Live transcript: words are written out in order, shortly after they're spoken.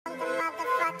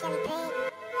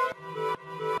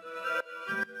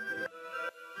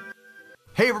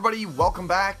Hey everybody, welcome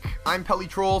back. I'm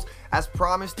PellyTrolls. As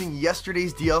promised in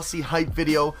yesterday's DLC hype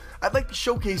video, I'd like to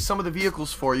showcase some of the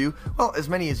vehicles for you, well, as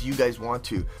many as you guys want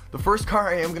to. The first car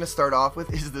I am going to start off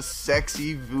with is the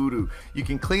sexy VOODOO. You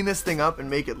can clean this thing up and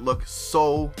make it look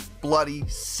so bloody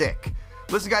sick.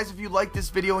 Listen guys, if you like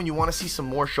this video and you want to see some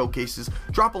more showcases,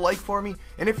 drop a like for me,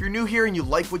 and if you're new here and you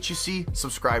like what you see,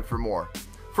 subscribe for more.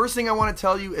 First thing I want to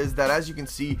tell you is that, as you can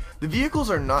see, the vehicles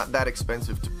are not that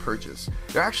expensive to purchase.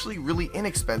 They're actually really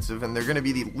inexpensive, and they're going to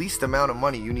be the least amount of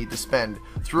money you need to spend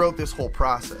throughout this whole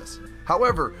process.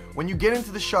 However, when you get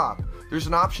into the shop, there's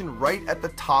an option right at the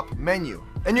top menu,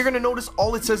 and you're going to notice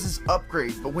all it says is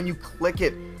upgrade, but when you click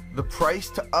it, the price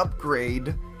to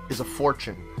upgrade is a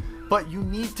fortune. But you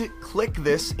need to click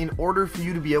this in order for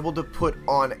you to be able to put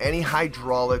on any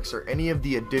hydraulics or any of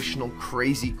the additional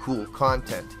crazy cool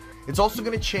content. It's also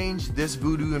going to change this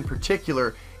VOODOO in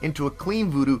particular into a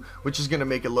clean VOODOO, which is going to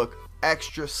make it look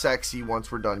extra sexy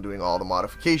once we're done doing all the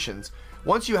modifications.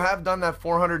 Once you have done that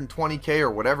 420k or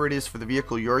whatever it is for the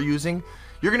vehicle you're using,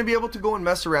 you're going to be able to go and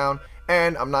mess around,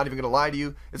 and I'm not even going to lie to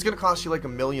you, it's going to cost you like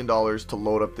 $1 million to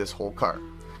load up this whole car.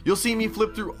 You'll see me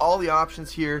flip through all the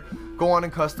options here, go on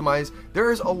and customize.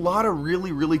 There is a lot of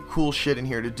really cool shit in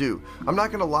here to do. I'm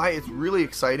not gonna lie, it's really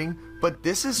exciting, but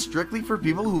this is strictly for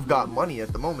people who've got money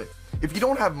at the moment. If you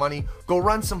don't have money, go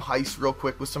run some heists real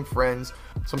quick with some friends,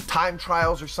 some time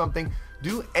trials or something.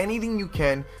 Do anything you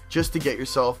can just to get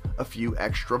yourself a few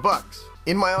extra bucks.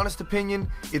 In my honest opinion,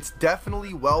 it's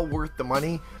definitely well worth the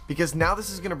money, because now this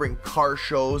is going to bring car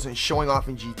shows and showing off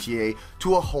in GTA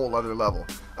to a whole other level.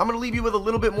 I'm going to leave you with a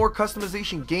little bit more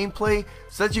customization gameplay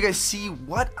so that you guys see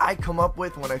what I come up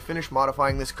with when I finish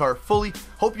modifying this car fully.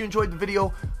 Hope you enjoyed the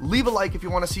video. Leave a like if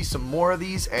you want to see some more of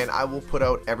these, and I will put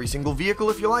out every single vehicle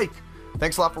if you like.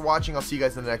 Thanks a lot for watching. I'll see you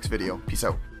guys in the next video. Peace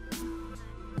out.